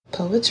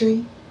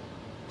poetry,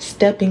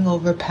 stepping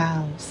over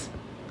piles.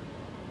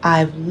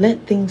 I've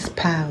let things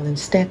pile and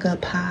stack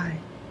up high.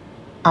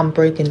 I'm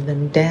breaking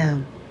them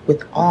down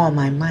with all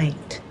my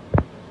might.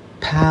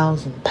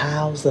 Piles and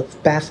piles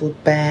of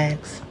baffled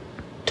bags,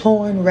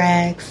 torn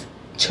rags,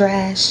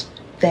 trash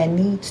that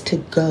needs to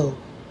go.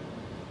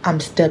 I'm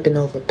stepping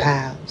over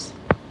piles,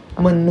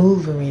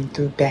 maneuvering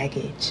through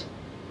baggage,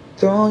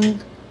 throwing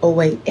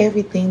away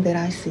everything that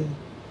I see,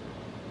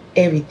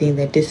 everything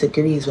that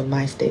disagrees with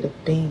my state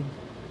of being.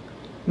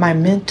 My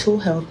mental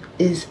health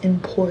is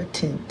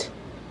important.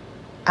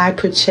 I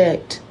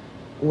project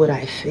what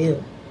I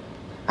feel.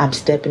 I'm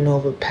stepping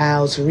over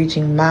piles,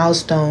 reaching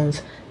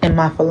milestones in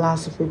my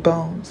philosopher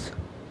bones,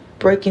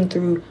 breaking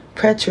through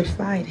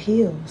petrified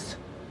hills.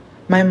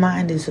 My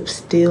mind is of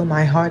steel,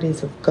 my heart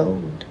is of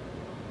gold.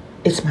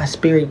 It's my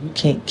spirit you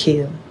can't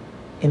kill.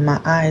 In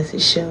my eyes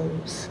it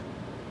shows.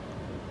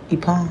 E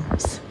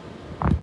palms.